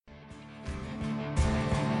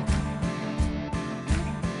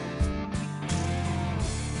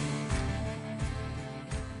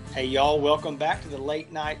Hey, y'all, welcome back to the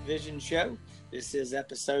Late Night Vision Show. This is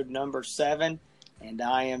episode number 7, and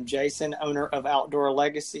I am Jason, owner of Outdoor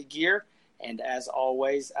Legacy Gear. And as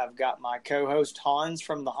always, I've got my co-host Hans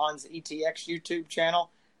from the Hans ETX YouTube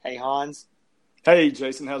channel. Hey, Hans. Hey,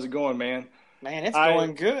 Jason, how's it going, man? Man, it's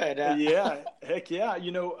going good. Yeah, heck yeah.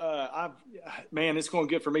 It's going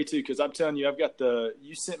good for me too, because I'm telling you,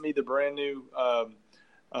 you sent me the brand new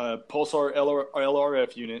Pulsar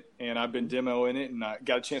LRF unit, and I've been demoing it, and I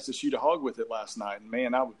got a chance to shoot a hog with it last night. And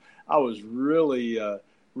man, I was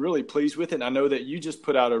really pleased with it. And I know that you just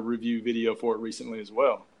put out a review video for it recently as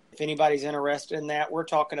well. If anybody's interested in that, we're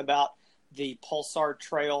talking about the Pulsar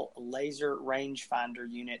Trail Laser Rangefinder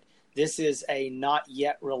unit. This is a not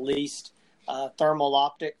yet released thermal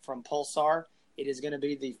optic from Pulsar. It is going to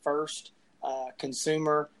be the first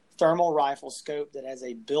consumer thermal rifle scope that has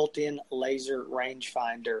a built-in laser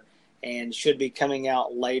rangefinder, and should be coming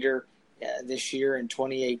out later this year in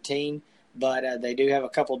 2018. But they do have a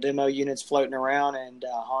couple demo units floating around, and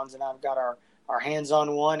Hans and I have got our hands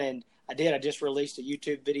on one. And I just released a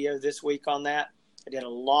YouTube video this week on that. I did a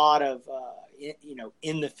lot of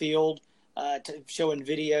in the field showing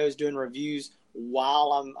videos, doing reviews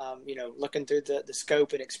while I'm looking through the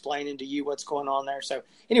scope and explaining to you what's going on there. So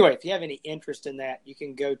anyway, if you have any interest in that, you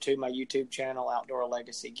can go to my YouTube channel, Outdoor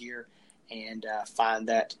Legacy Gear, and find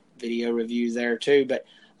that video review there too. But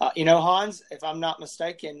Hans, if I'm not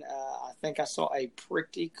mistaken, I think I saw a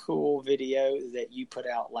pretty cool video that you put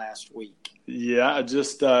out last week. Yeah, I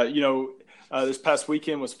just this past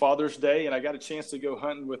weekend was Father's Day, and I got a chance to go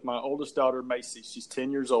hunting with my oldest daughter, Macy. She's 10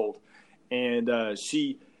 years old, and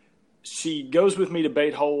she goes with me to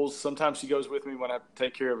bait holes. Sometimes she goes with me when I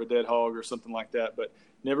take care of a dead hog or something like that, but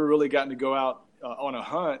never really gotten to go out on a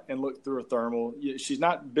hunt and look through a thermal. She's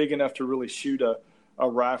not big enough to really shoot a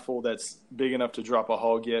rifle that's big enough to drop a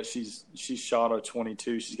hog yet. She's shot a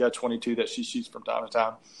 22. She's got a 22 that she shoots from time to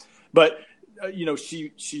time. But,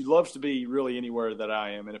 she loves to be really anywhere that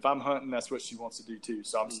I am. And if I'm hunting, that's what she wants to do too.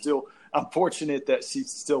 So I'm fortunate that she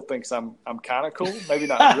still thinks I'm kind of cool. Maybe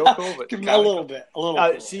not real cool, but a little bit.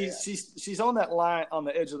 Cool, she's on that line, on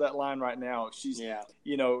the edge of that line right now. She's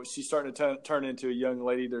starting to turn into a young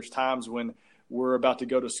lady. There's times when we're about to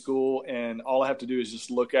go to school, and all I have to do is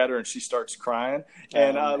just look at her, and she starts crying.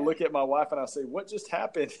 And I look at my wife, and I say, "What just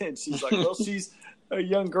happened?" And she's like, "Well, she's a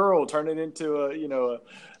young girl turning into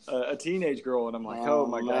a teenage girl." And I'm like, "Oh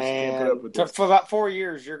my gosh, I can't put up with this." For about 4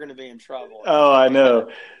 years, you're going to be in trouble. Oh, I know.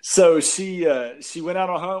 So she went out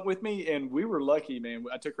on a hunt with me, and we were lucky, man.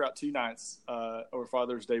 I took her out 2 nights over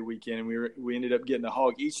Father's Day weekend, and we ended up getting a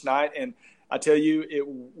hog each night. And I tell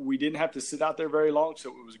you, we didn't have to sit out there very long, so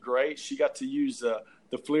it was great. She got to use the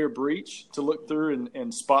FLIR breach to look through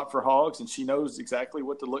and spot for hogs, and she knows exactly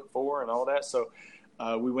what to look for and all that. So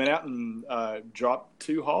we went out and dropped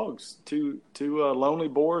 2 hogs, two lonely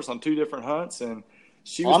boars on 2 different hunts, and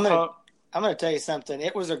she was pumped. I'm going to tell you something.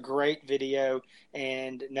 It was a great video,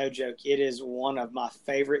 and no joke, it is one of my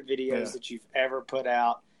favorite videos that you've ever put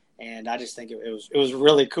out. And I just think it was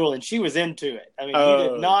really cool, and she was into it. I mean, you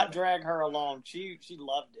did not drag her along. She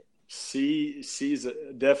loved it. She's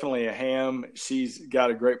definitely a ham. She's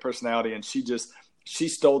got a great personality, and she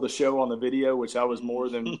stole the show on the video, which I was more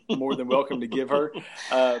than welcome to give her.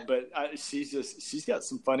 But she's got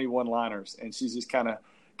some funny one-liners, and she's just kind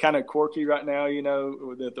of quirky right now,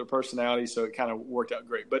 with their personality. So it kind of worked out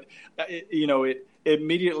great. But it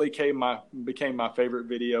immediately became my favorite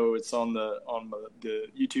video. It's on the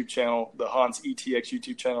YouTube channel, the Hans ETX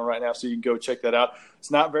YouTube channel right now, so you can go check that out.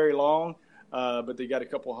 It's not very long, but they got a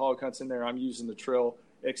couple of hog hunts in there. I'm using the Trail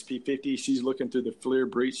XP50. She's looking through the FLIR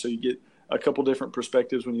breach, so you get a couple different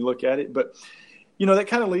perspectives when you look at it. But that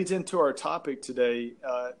kind of leads into our topic today,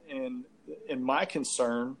 and my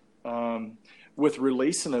concern with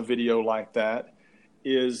releasing a video like that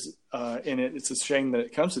is, and it's a shame that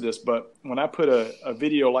it comes to this, but when I put a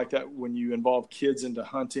video like that, when you involve kids into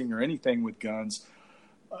hunting or anything with guns,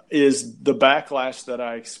 is the backlash that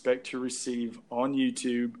I expect to receive on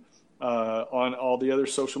YouTube, on all the other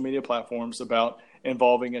social media platforms about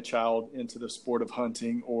involving a child into the sport of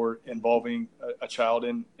hunting or involving a child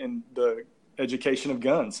in the education of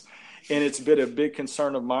guns. And it's been a big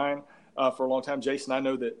concern of mine for a long time. Jason, I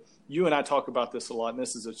know that you and I talk about this a lot, and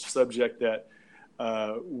this is a subject that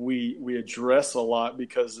we address a lot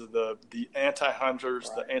because of the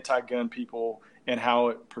anti-hunters, the anti-gun people, and how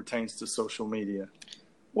it pertains to social media.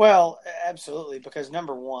 Well, absolutely, because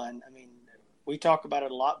number one, I mean, we talk about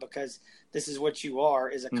it a lot because this is what you are,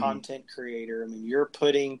 is a content creator. I mean, you're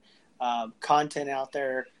putting content out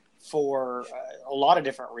there for a lot of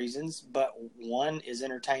different reasons, but one is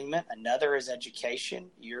entertainment. Another is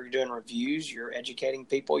education. You're doing reviews, you're educating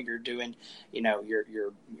people, you're doing, your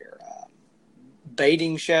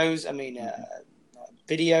baiting shows.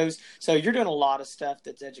 Videos. So you're doing a lot of stuff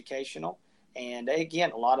that's educational. And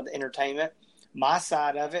again, a lot of the entertainment. My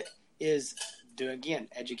side of it is doing, again,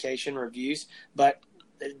 education, reviews. But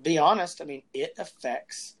be honest, it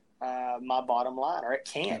affects my bottom line, or it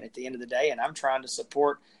can at the end of the day. And I'm trying to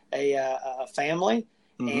support a family.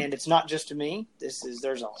 And it's not just me.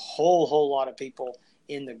 There's a whole lot of people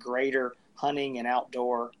in the greater hunting and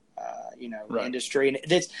outdoor, industry. And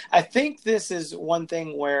I think this is one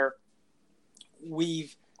thing where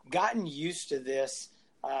we've gotten used to this,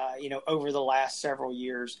 over the last several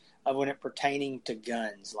years of when it pertaining to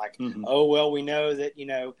guns. Like, oh, well, we know that,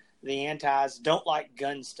 the antis don't like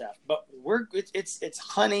gun stuff, but it's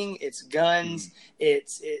hunting, it's guns,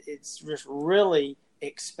 it's just really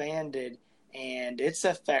expanded, and it's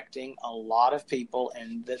affecting a lot of people.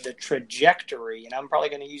 And the trajectory, and I'm probably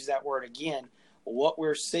going to use that word again, what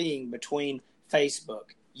we're seeing between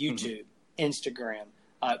Facebook, YouTube, Instagram,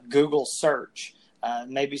 Google search,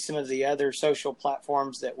 maybe some of the other social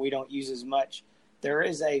platforms that we don't use as much. There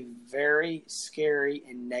is a very scary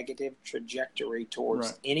and negative trajectory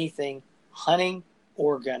towards anything hunting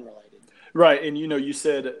or gun related. Right. And, you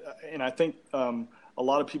said, and I think a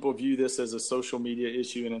lot of people view this as a social media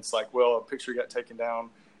issue, and it's like, well, a picture got taken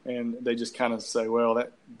down and they just kind of say, well,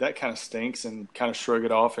 that kind of stinks, and kind of shrug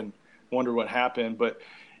it off and wonder what happened. But,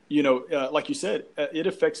 like you said, it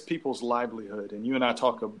affects people's livelihood. And you and I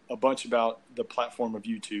talk a bunch about the platform of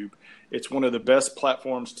YouTube. It's one of the best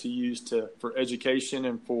platforms to use for education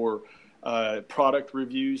and for product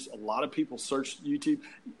reviews. A lot of people search YouTube.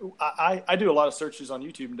 I do a lot of searches on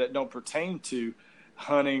YouTube that don't pertain to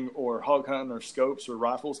hunting or hog hunting or scopes or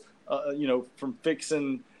rifles, from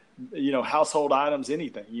fixing, household items,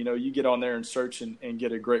 anything. You get on there and search and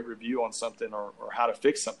get a great review on something or how to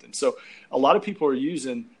fix something. So a lot of people are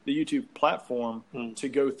using the YouTube platform to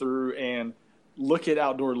go through and look at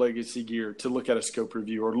Outdoor Legacy gear, to look at a scope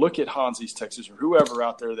review, or look at Hansi's Texas, or whoever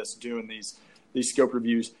out there that's doing these scope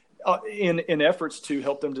reviews in efforts to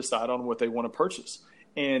help them decide on what they want to purchase.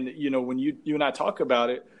 And, when you and I talk about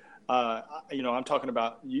it, I'm talking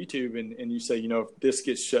about YouTube, and you say, if this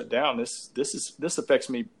gets shut down, this affects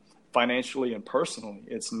me financially and personally.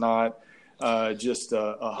 It's not just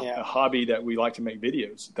a hobby that we like to make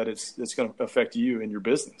videos, that it's going to affect you and your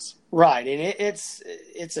business. Right. And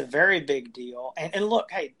it's a very big deal. And look,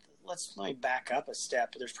 hey, let me back up a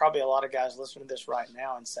step. There's probably a lot of guys listening to this right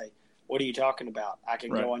now and say, what are you talking about? I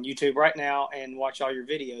can go on YouTube right now and watch all your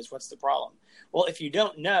videos. What's the problem? Well, if you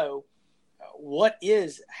don't know what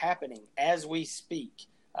is happening as we speak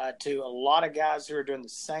to a lot of guys who are doing the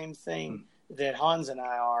same thing that Hans and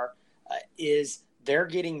I are, is they're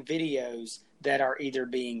getting videos that are either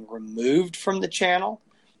being removed from the channel,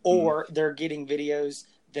 or they're getting videos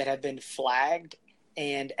that have been flagged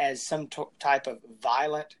and as some type of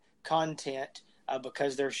violent content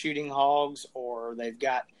because they're shooting hogs, or they've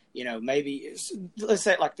got, maybe, let's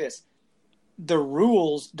say it like this. The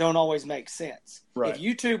rules don't always make sense. Right. If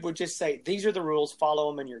YouTube would just say, these are the rules,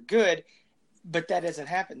 follow them and you're good, but that doesn't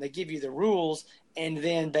happen. They give you the rules and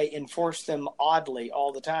then they enforce them oddly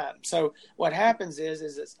all the time. So what happens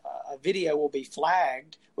is a video will be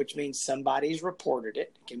flagged, which means somebody's reported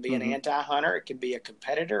it. It can be an anti-hunter. It can be a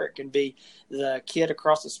competitor. It can be the kid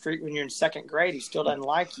across the street when you're in second grade who still doesn't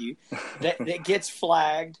like you. That gets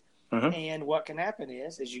flagged. And what can happen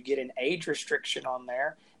is you get an age restriction on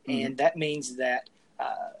there. And that means that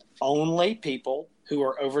only people who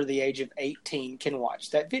are over the age of 18 can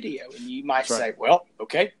watch that video. And you might say, well,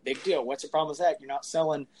 okay, big deal. What's the problem with that? You're not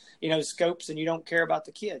selling, scopes and you don't care about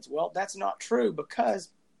the kids. Well, that's not true, because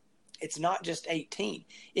it's not just 18.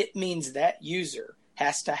 It means that user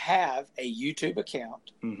has to have a YouTube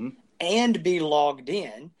account and be logged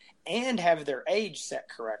in and have their age set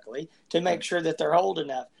correctly to make sure that they're old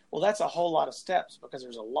enough. Well, that's a whole lot of steps, because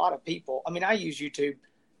there's a lot of people. I use YouTube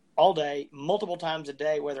all day, multiple times a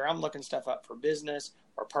day, whether I'm looking stuff up for business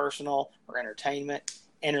or personal or entertainment.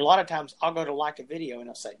 And a lot of times I'll go to like a video and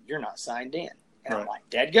it'll say, you're not signed in. And I'm like,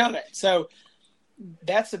 dadgummit. So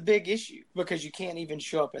that's a big issue, because you can't even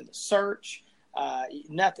show up in the search,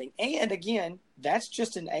 nothing. And again, that's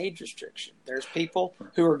just an age restriction. There's people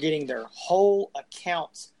who are getting their whole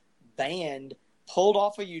accounts banned, pulled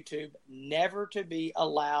off of YouTube, never to be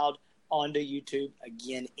allowed onto YouTube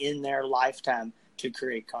again in their lifetime to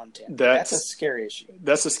create content. That's a scary issue.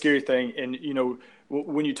 That's a scary thing. And,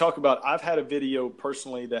 when you talk about, I've had a video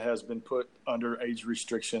personally that has been put under age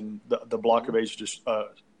restriction, the block of age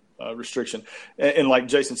restriction. And like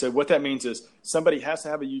Jason said, what that means is somebody has to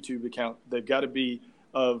have a YouTube account. They've got to be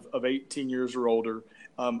of 18 years or older.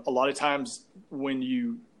 A lot of times when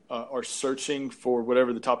you are searching for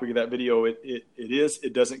whatever the topic of that video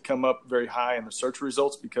it doesn't come up very high in the search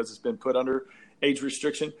results because it's been put under age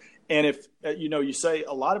restriction. And if you say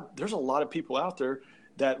there's a lot of people out there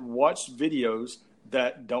that watch videos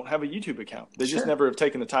that don't have a YouTube account. They just never have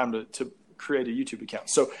taken the time to create a YouTube account.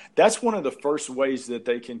 So that's one of the first ways that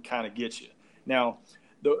they can kind of get you. Now,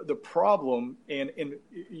 the problem, and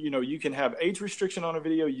you can have age restriction on a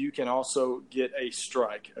video. You can also get a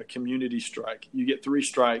strike, a community strike. You get 3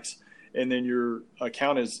 strikes, and then your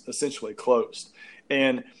account is essentially closed.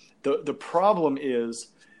 And the problem is,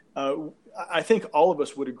 I think all of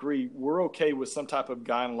us would agree we're okay with some type of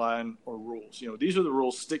guideline or rules. These are the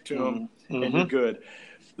rules, stick to them, and you're good.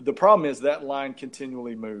 The problem is that line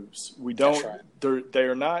continually moves. They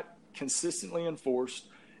are not consistently enforced.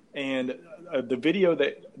 And the video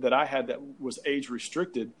that I had that was age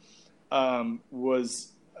restricted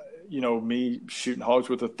was, me shooting hogs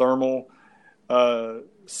with a thermal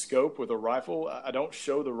scope with a rifle. I don't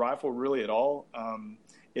show the rifle really at all.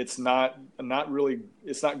 It's not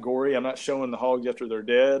gory. I'm not showing the hogs after they're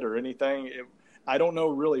dead or anything. I don't know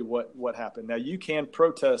really what happened. Now you can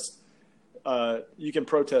protest. You can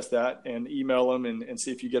protest that and email them and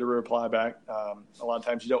see if you get a reply back. A lot of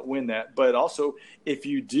times you don't win that, but also if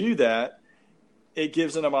you do that, it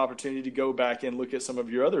gives them an opportunity to go back and look at some of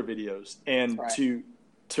your other videos and to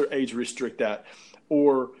age restrict that.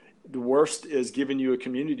 Or the worst is giving you a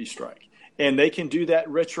community strike, and they can do that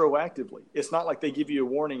retroactively. It's not like they give you a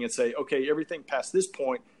warning and say, okay, everything past this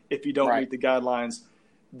point, if you don't meet the guidelines,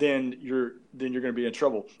 then you're going to be in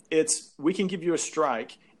trouble. We can give you a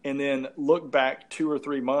strike and then look back 2 or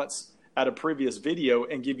 3 months at a previous video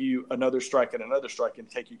and give you another strike and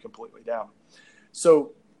take you completely down.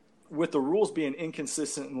 So with the rules being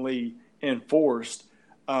inconsistently enforced,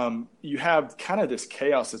 you have kind of this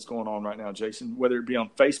chaos that's going on right now, Jason, whether it be on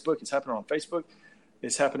Facebook, it's happening on Facebook,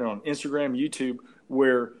 it's happening on Instagram, YouTube,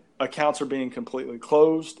 where accounts are being completely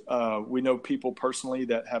closed. We know people personally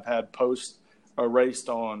that have had posts erased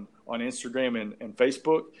on Instagram and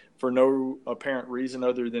Facebook for no apparent reason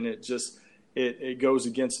other than it goes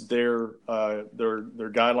against their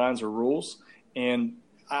guidelines or rules. And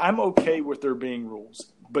I'm okay with there being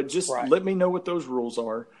rules, but just let me know what those rules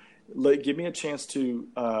are. Give me a chance to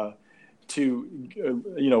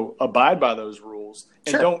abide by those rules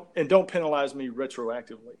and don't penalize me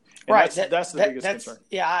retroactively. And that's the biggest concern.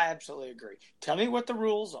 Yeah, I absolutely agree. Tell me what the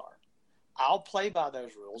rules are. I'll play by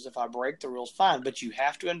those rules. If I break the rules, fine. But you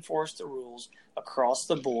have to enforce the rules across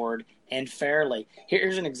the board and fairly.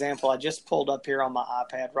 Here's an example I just pulled up here on my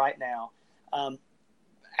iPad right now.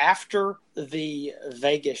 After the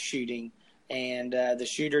Vegas shooting, and the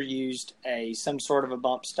shooter used some sort of a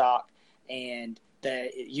bump stock, and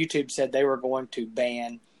YouTube said they were going to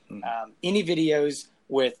ban any videos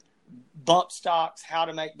with bump stocks, how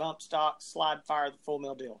to make bump stocks, slide fire, the full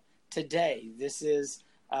mill deal. Today, this is...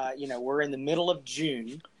 we're in the middle of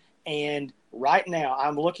June, and right now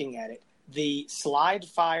I'm looking at it. The Slide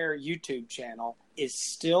Fire YouTube channel is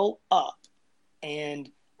still up, and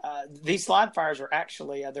these slide fires are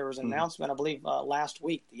actually, there was an announcement, I believe, last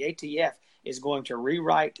week. The ATF is going to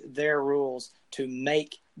rewrite their rules to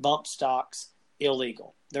make bump stocks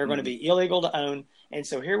illegal. They're going to be illegal to own, and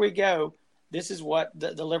so here we go. This is what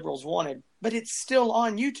the liberals wanted, but it's still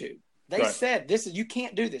on YouTube. They said you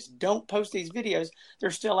can't do this. Don't post these videos.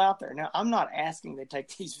 They're still out there. Now, I'm not asking they take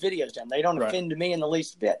these videos down. They don't offend me in the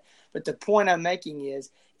least bit. But the point I'm making is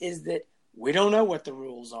that we don't know what the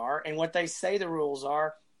rules are, and what they say the rules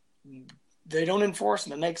are, they don't enforce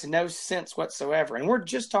them. It makes no sense whatsoever. And we're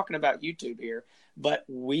just talking about YouTube here, but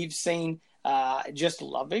we've seen I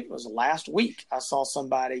believe it was last week, I saw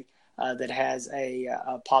somebody that has a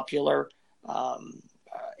popular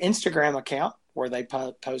Instagram account where they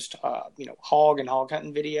post, hog and hog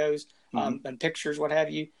hunting videos and pictures, what have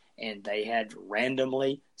you, and they had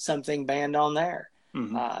randomly something banned on there.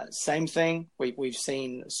 Same thing. We've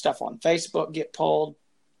seen stuff on Facebook get pulled.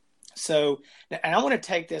 So, and I want to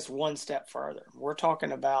take this one step further. We're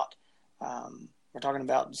talking about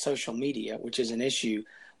social media, which is an issue,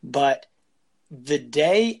 but the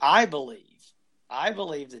day I believe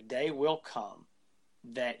the day will come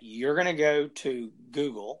that you're going to go to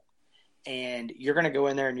Google and you're going to go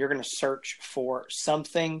in there and you're going to search for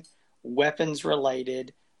something weapons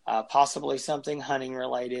related, possibly something hunting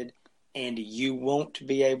related, and you won't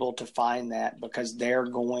be able to find that because they're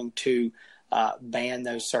going to ban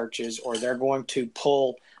those searches, or they're going to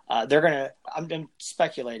pull. I'm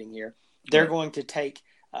speculating here. They're going to take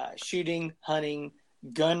shooting, hunting,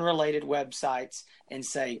 gun-related websites and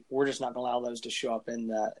say, we're just not going to allow those to show up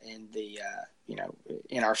in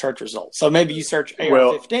our search results. So maybe you search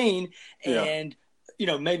AR-15 and,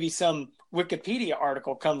 maybe some Wikipedia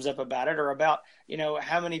article comes up about it, or about,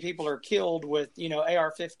 how many people are killed with,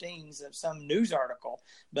 AR-15s of some news article.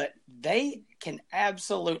 But they can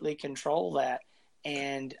absolutely control that.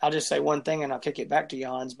 And I'll just say one thing and I'll kick it back to you,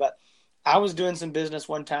 Hans. But I was doing some business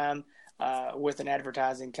one time with an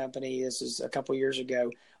advertising company. This is a couple years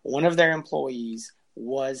ago. One of their employees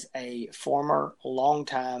was a former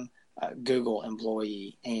longtime Google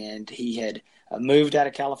employee, and he had moved out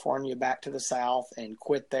of California back to the South and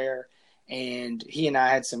quit there. And he and I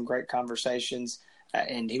had some great conversations,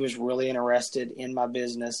 and he was really interested in my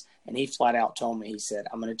business. And he flat out told me, he said,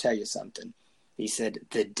 I'm going to tell you something. He said,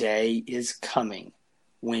 the day is coming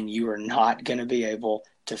when you are not going to be able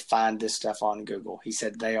to find this stuff on Google. He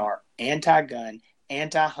said they are anti-gun,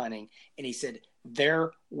 anti-hunting, and he said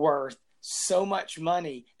they're worth so much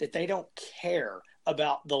money that they don't care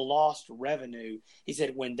about the lost revenue. He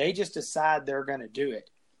said when they just decide they're going to do it,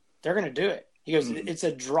 they're going to do it. He goes, it's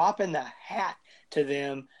a drop in the hat to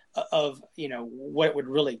them of, what it would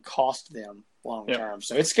really cost them long term.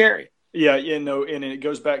 So it's scary. Yeah, and it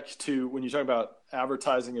goes back to when you talk about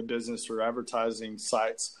advertising a business or advertising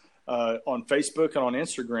sites on Facebook and on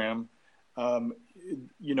Instagram.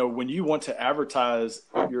 When you want to advertise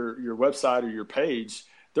your website or your page,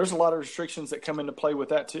 there's a lot of restrictions that come into play with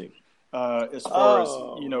that too. As far as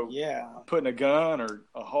putting a gun or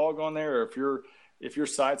a hog on there, or if your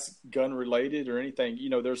site's gun related or anything,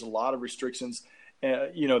 there's a lot of restrictions.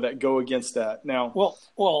 That go against that. Now,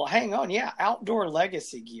 well, hang on. Yeah, outdoor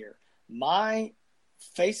legacy gear. My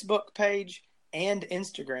Facebook page and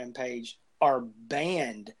Instagram page are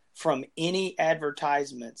banned from any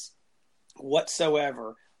advertisements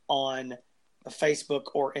whatsoever on Facebook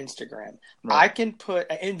or Instagram. Right. I can put,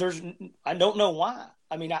 and I don't know why.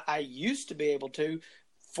 I mean, I used to be able to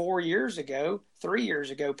 3 years ago,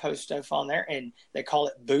 post stuff on there, and they call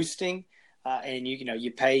it boosting. And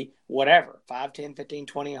you pay whatever, $5, $10, $15,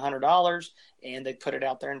 $20, $100, and they put it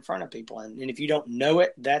out there in front of people. And if you don't know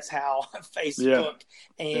it, that's how Facebook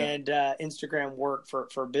and Instagram work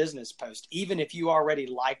for business posts. Even if you already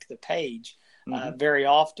like the page, very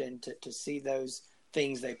often to see those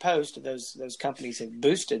things they post, those companies have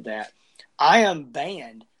boosted that. I am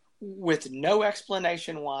banned with no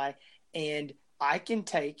explanation why, and I can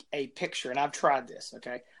take a picture, and I've tried this,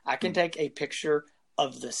 okay? I can take a picture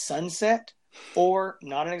of the sunset, or,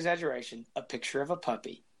 not an exaggeration, a picture of a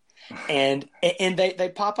puppy. And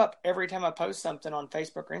they pop up every time I post something on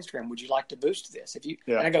Facebook or Instagram. Would you like to boost this?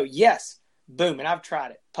 And I go, yes, boom. And I've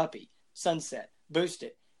tried it. Puppy, sunset, boost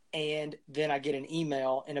it. And then I get an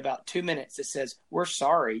email in about 2 minutes that says, we're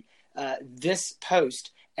sorry. This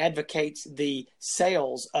post advocates the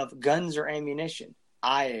sales of guns or ammunition.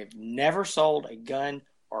 I have never sold a gun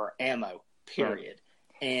or ammo, period.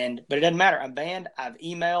 Right. But it doesn't matter. I'm banned. I've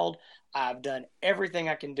emailed. I've done everything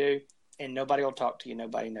I can do, and nobody will talk to you.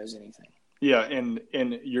 Nobody knows anything. Yeah, and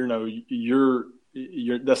your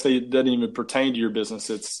doesn't even pertain to your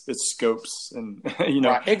business. It's scopes and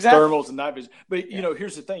right, exactly. thermals and night vision. But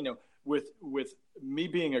here's the thing. With me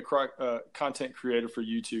being a content creator for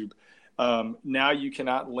YouTube, now you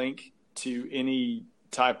cannot link to any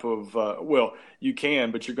type of you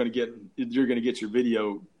can, but you're going to get your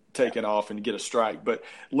video taken off and get a strike. But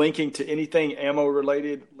linking to anything ammo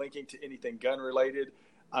related, linking to anything gun related,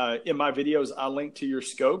 in my videos I link to your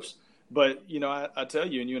scopes. But I tell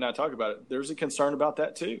you, and you and I talk about it, there's a concern about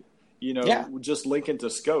that too. Just linking to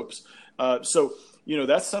scopes. So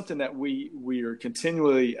that's something that we are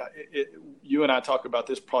continually. You and I talk about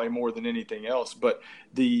this probably more than anything else. But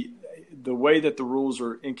the way that the rules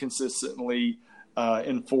are inconsistently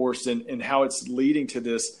enforced, and how it's leading to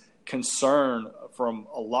this concern from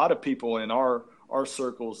a lot of people in our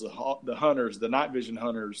circles, the hunters, the night vision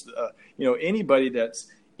hunters, anybody that's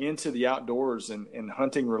into the outdoors and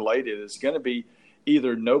hunting related is going to be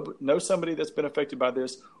either know somebody that's been affected by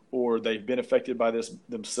this, or they've been affected by this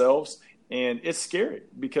themselves. And it's scary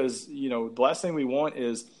because, the last thing we want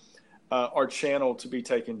is our channel to be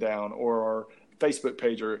taken down, or our Facebook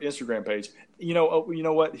page or Instagram page. You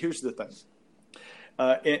know what? Here's the thing.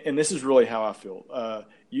 And this is really how I feel.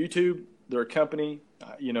 YouTube, they're a company,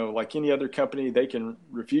 like any other company, they can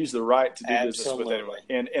refuse the right to do business with anyone.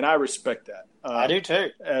 And I respect that. I do too.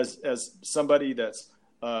 As somebody that's,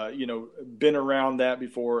 been around that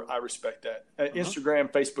before, I respect that. Instagram,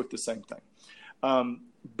 Facebook, the same thing.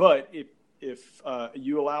 But if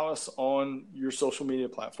you allow us on your social media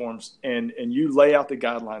platforms and you lay out the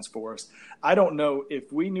guidelines for us, I don't know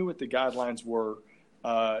if we knew what the guidelines were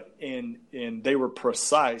and they were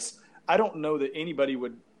precise, I don't know that anybody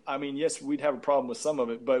would. I mean, yes, we'd have a problem with some of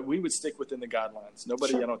it, but we would stick within the guidelines.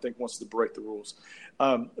 Nobody, Sure. I don't think, wants to break the rules.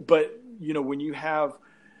 But when you have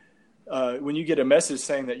when you get a message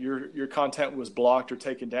saying that your content was blocked or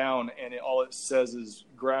taken down, and all it says is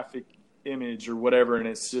graphic image or whatever, and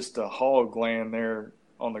it's just a hog laying there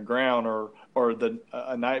on the ground, or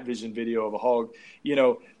a night vision video of a hog,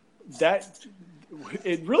 that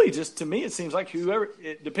it really just, to me, it seems like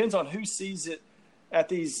it depends on who sees it at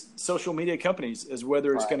these social media companies as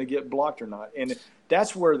whether it's going to get blocked or not. And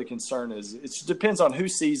that's where the concern is. It depends on who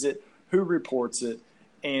sees it, who reports it,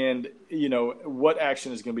 and what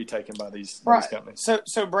action is going to be taken by these companies.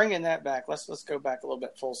 So bringing that back, let's go back a little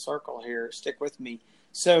bit full circle here. Stick with me.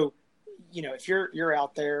 So, if you're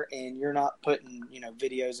out there and you're not putting,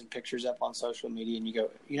 videos and pictures up on social media, and you go,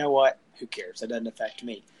 you know what, who cares? That doesn't affect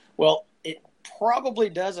me. Well, it probably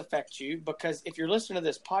does affect you, because if you're listening to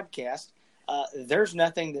this podcast, there's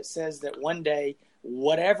nothing that says that one day,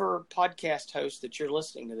 whatever podcast host that you're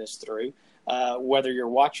listening to this through, whether you're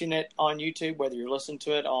watching it on YouTube, whether you're listening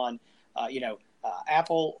to it on,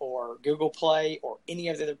 Apple or Google Play or any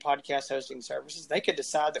of the other podcast hosting services, they could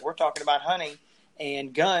decide that we're talking about hunting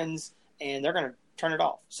and guns, and they're going to turn it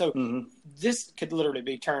off. So this could literally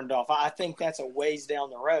be turned off. I think that's a ways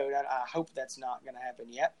down the road. I hope that's not going to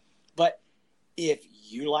happen yet. But if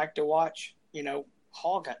you like to watch,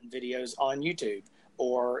 hog hunting videos on YouTube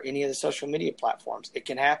or any of the social media platforms, it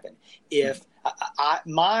can happen. If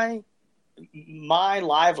my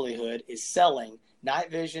livelihood is selling night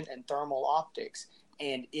vision and thermal optics,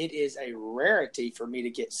 and it is a rarity for me to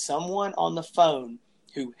get someone on the phone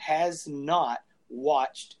who has not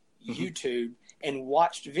watched YouTube and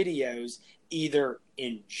watched videos either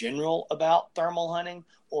in general about thermal hunting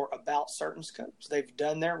or about certain scopes. They've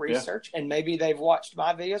done their research, and maybe they've watched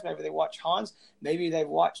my videos, maybe they watch Hans, maybe they've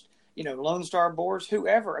watched, Lone Star Boars,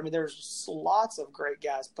 whoever. I mean, there's lots of great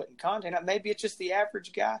guys putting content out. Maybe it's just the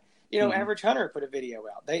average guy, average hunter put a video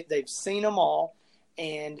out. They've seen them all,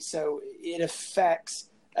 and so it affects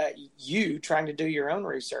you trying to do your own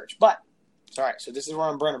research. But, all right, so this is where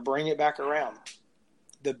I'm going to bring it back around.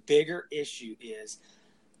 The bigger issue is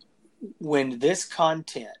when this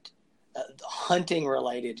content, hunting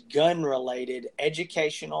related, gun related,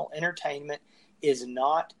 educational, entertainment, is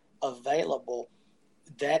not available,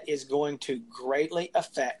 that is going to greatly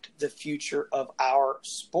affect the future of our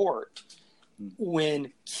sport.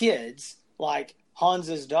 When kids like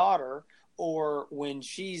Hans's daughter, or when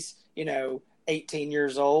she's 18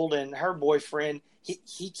 years old and her boyfriend,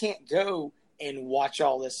 he can't go and watch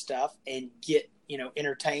all this stuff and get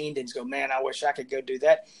entertained and go, man, I wish I could go do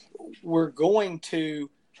that. We're going to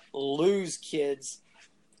lose kids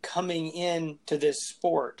coming into this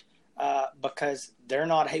sport because they're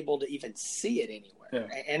not able to even see it anywhere. Yeah.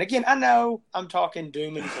 And again, I know I'm talking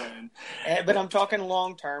doom and gloom, but I'm talking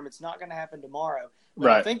long term. It's not going to happen tomorrow. But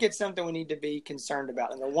right. I think it's something we need to be concerned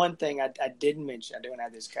about. And the one thing I didn't mention, I do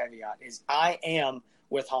have this caveat, is I am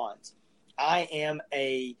with Hans. I am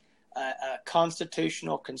a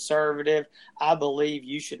constitutional conservative. I believe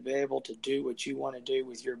you should be able to do what you want to do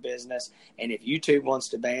with your business. And if YouTube wants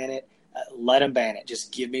to ban it, let them ban it.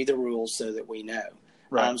 Just give me the rules so that we know.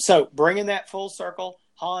 Right. So bringing that full circle,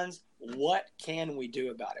 Hans, what can we do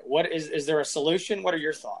about it? What is there a solution? What are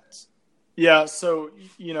your thoughts? Yeah. So,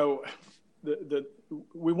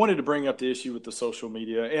 we wanted to bring up the issue with the social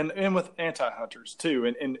media and with anti-hunters too.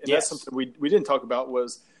 And yes. That's something we didn't talk about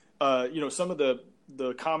was, some of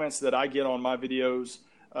the comments that I get on my videos.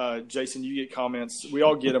 Jason, you get comments. We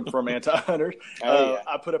all get them from anti-hunters.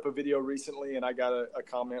 I put up a video recently, and I got a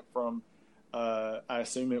comment from, I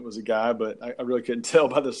assume it was a guy, but I really couldn't tell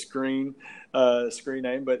by the screen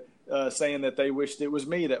name, but saying that they wished it was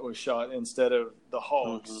me that was shot instead of the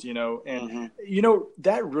hogs, and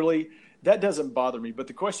that doesn't bother me. But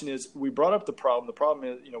the question is, we brought up the problem. The problem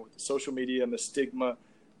is, with social media and the stigma,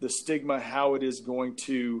 how it is going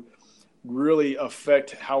to really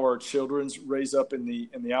affect how our children's raise up in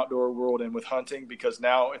the outdoor world and with hunting, because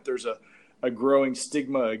now if there's a growing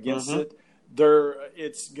stigma against it,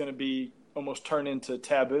 it's going to be almost turned into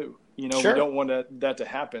taboo. Sure. We don't want that to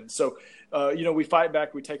happen. So, we fight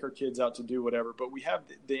back, we take our kids out to do whatever, but we have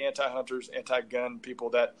the anti-hunters, anti-gun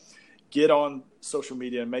people that get on social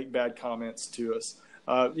media and make bad comments to us.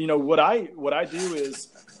 What I do is,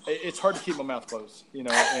 it's hard to keep my mouth closed,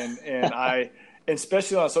 and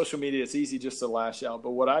especially on social media, it's easy just to lash out.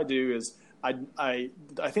 But what I do is I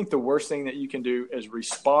think the worst thing that you can do is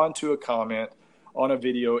respond to a comment on a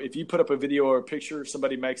video. If you put up a video or a picture,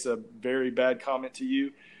 somebody makes a very bad comment to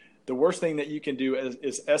you, the worst thing that you can do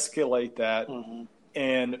is escalate that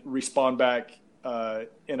and respond back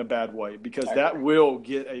in a bad way, because that will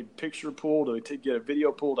get a picture pulled or to get a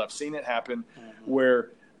video pulled. I've seen it happen where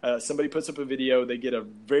somebody puts up a video, they get a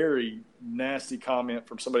very nasty comment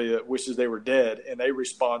from somebody that wishes they were dead, and they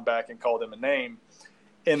respond back and call them a name,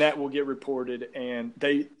 and that will get reported. And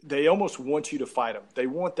they almost want you to fight them. They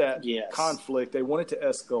want that conflict. They want it to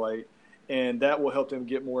escalate, and that will help them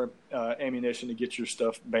get more ammunition to get your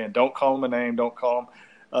stuff banned. Don't call them a name. Don't call them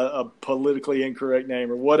a politically incorrect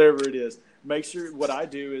name or whatever it is. Make sure, what I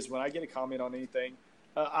do is when I get a comment on anything,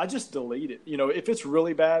 I just delete it. If it's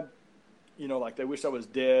really bad, like they wish I was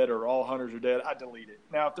dead or all hunters are dead, I delete it.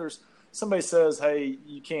 Now, if there's somebody says, hey,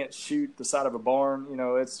 you can't shoot the side of a barn,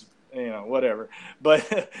 it's, whatever. But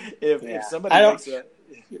if somebody makes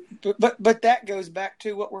that. But that goes back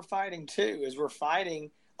to what we're fighting too, is we're fighting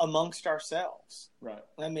amongst ourselves. Right.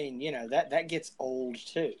 I mean, that gets old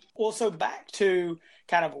too. Well, so back to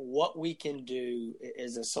kind of what we can do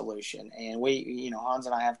as a solution. And we, Hans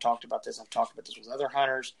and I have talked about this. I've talked about this with other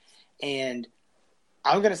hunters. And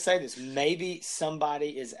I'm going to say this, maybe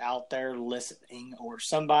somebody is out there listening or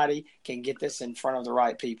somebody can get this in front of the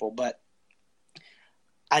right people. But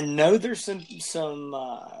I know there's some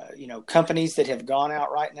companies that have gone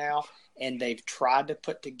out right now and they've tried to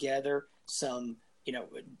put together some,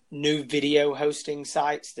 new video hosting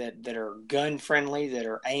sites that are gun friendly, that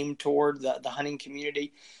are aimed toward the hunting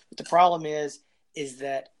community. But the problem is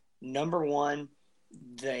that, number one,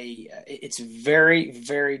 it's very,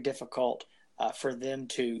 very difficult for them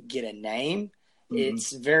to get a name. Mm-hmm.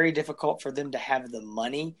 It's very difficult for them to have the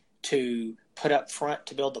money to put up front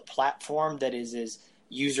to build a platform that is as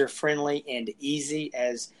user friendly and easy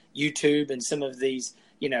as YouTube and some of these,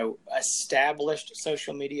 established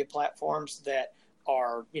social media platforms that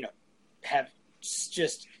are, have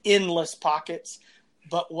just endless pockets.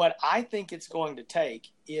 But what I think it's going to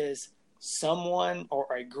take is someone or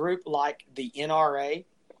a group like the NRA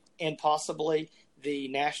and possibly the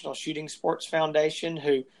National Shooting Sports Foundation,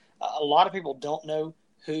 who a lot of people don't know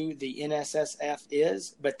who the NSSF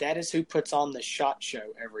is, but that is who puts on the SHOT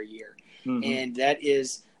Show every year. Mm-hmm. And that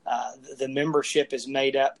is the membership is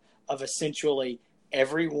made up of essentially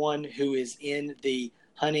everyone who is in the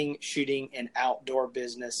hunting, shooting, and outdoor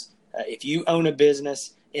business. If you own a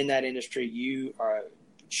business in that industry, you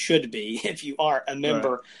should be, if you aren't, a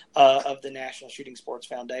member of the National Shooting Sports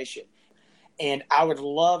Foundation. And I would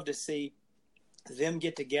love to see them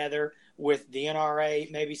get together with the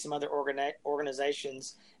NRA, maybe some other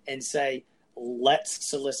organizations, and say, let's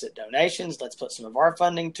solicit donations. Let's put some of our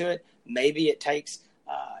funding to it. Maybe it takes,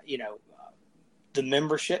 the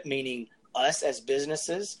membership, meaning us as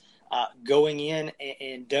businesses, going in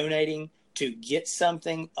and donating to get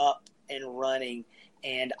something up and running.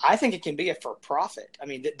 And I think it can be a for profit. I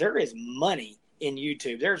mean, there is money in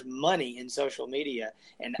YouTube. There's money in social media.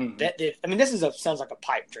 And this sounds like a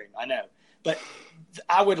pipe dream, I know. But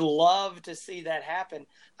I would love to see that happen.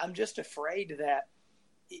 I'm just afraid that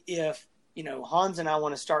if, Hans and I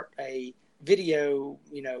want to start a video,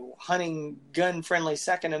 hunting gun-friendly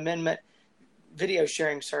Second Amendment video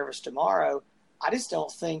sharing service tomorrow, I just don't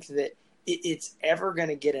think that it's ever going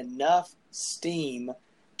to get enough steam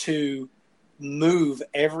to move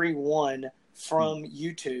everyone from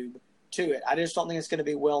YouTube to it. I just don't think it's going to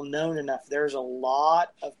be well known enough. There's a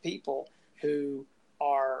lot of people who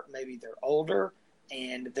are maybe they're older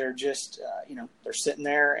and they're just, they're sitting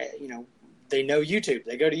there, they know YouTube.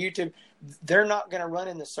 They go to YouTube. They're not going to run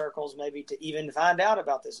in the circles maybe to even find out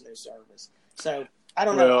about this new service. So I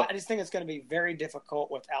don't know. I just think it's going to be very difficult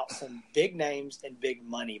without some big names and big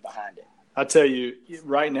money behind it. I tell you,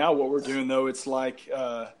 right now what we're doing, though, it's like,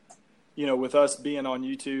 with us being on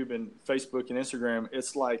YouTube and Facebook and Instagram,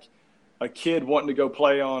 it's like a kid wanting to go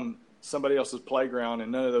play on somebody else's playground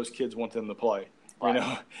and none of those kids want them to play.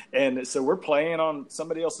 Right. And so we're playing on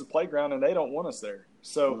somebody else's playground and they don't want us there.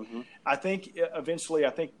 So I think eventually,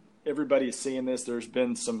 everybody is seeing this. There's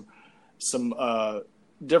been some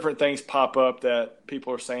different things pop up that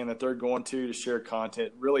people are saying that they're going to share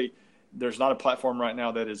content. Really, there's not a platform right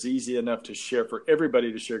now that is easy enough to share for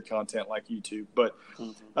everybody to share content like YouTube, but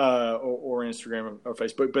or Instagram or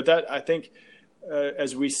Facebook. But that, I think,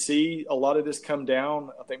 as we see a lot of this come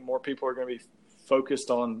down, I think more people are going to be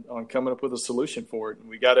focused on coming up with a solution for it. And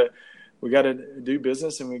we got to do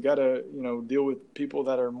business, and we got to deal with people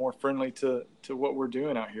that are more friendly to what we're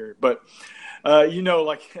doing out here. But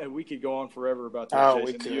we could go on forever about this. Oh,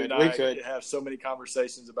 Jason. You and I could have so many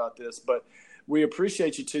conversations about this, but we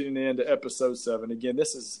appreciate you tuning in to episode 7. Again,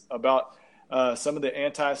 this is about some of the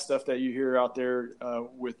anti stuff that you hear out there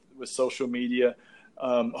with social media.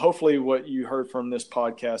 Hopefully what you heard from this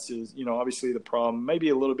podcast is, obviously the problem, maybe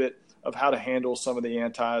a little bit of how to handle some of the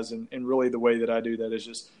antis. And really the way that I do that is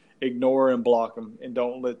just ignore and block them and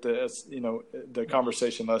don't let the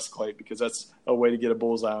conversation escalate, because that's a way to get a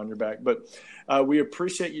bullseye on your back. But we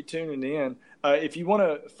appreciate you tuning in. If you want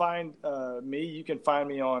to find me, you can find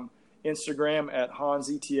me on Instagram at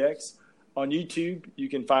HansETX. On YouTube, you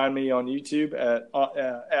can find me on YouTube at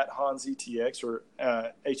HansETX or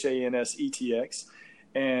HANSETX.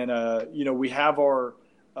 And, we have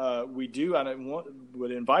I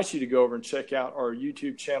would invite you to go over and check out our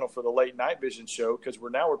YouTube channel for the Late Night Vision Show, because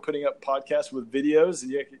we're putting up podcasts with videos,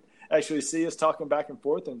 and you can actually see us talking back and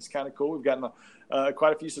forth, and it's kind of cool. We've gotten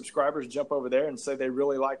quite a few subscribers jump over there and say they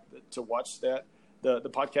really like to watch the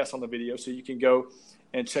podcast on the video, so you can go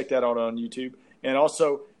and check that out on YouTube. And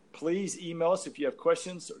also, please email us if you have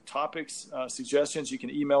questions or topics, suggestions. You can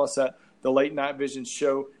email us at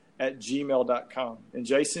thelatenightvisonshow@gmail.com. And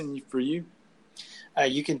Jason, for you?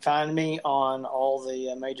 You can find me on all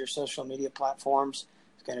the major social media platforms.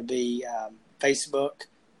 It's going to be Facebook,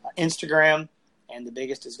 Instagram, and the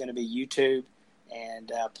biggest is going to be YouTube.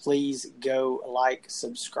 And please go like,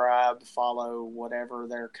 subscribe, follow, whatever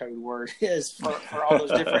their code word is for all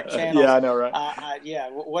those different channels. Yeah, I know, right?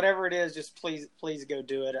 Whatever it is, just please go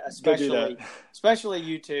do it. Especially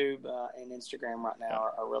YouTube and Instagram right now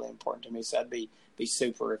are really important to me. So that'd be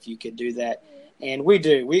super if you could do that. And we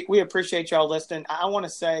do. We appreciate y'all listening. I want to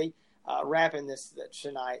say, wrapping this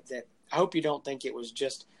tonight, that I hope you don't think it was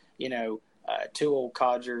just, two old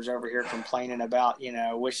codgers over here complaining about,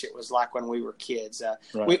 wish it was like when we were kids.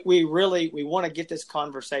 Right. We want to get this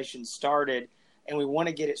conversation started, and we want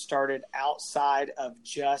to get it started outside of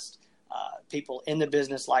just people in the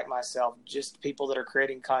business like myself, just people that are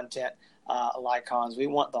creating content like Hans. We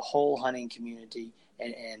want the whole hunting community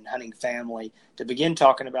and hunting family to begin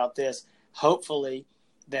talking about this. Hopefully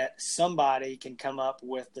that somebody can come up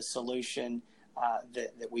with the solution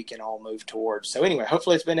that we can all move towards. So anyway,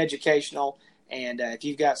 hopefully it's been educational. And if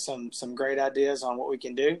you've got some great ideas on what we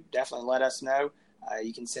can do, definitely let us know.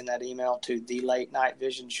 You can send that email to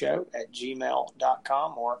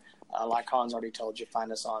thelatenightvisonshow@gmail.com, or like Hans already told you,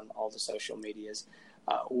 find us on all the social medias.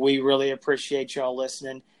 We really appreciate y'all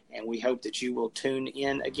listening, and we hope that you will tune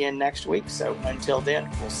in again next week. So until then,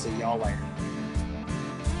 we'll see y'all later.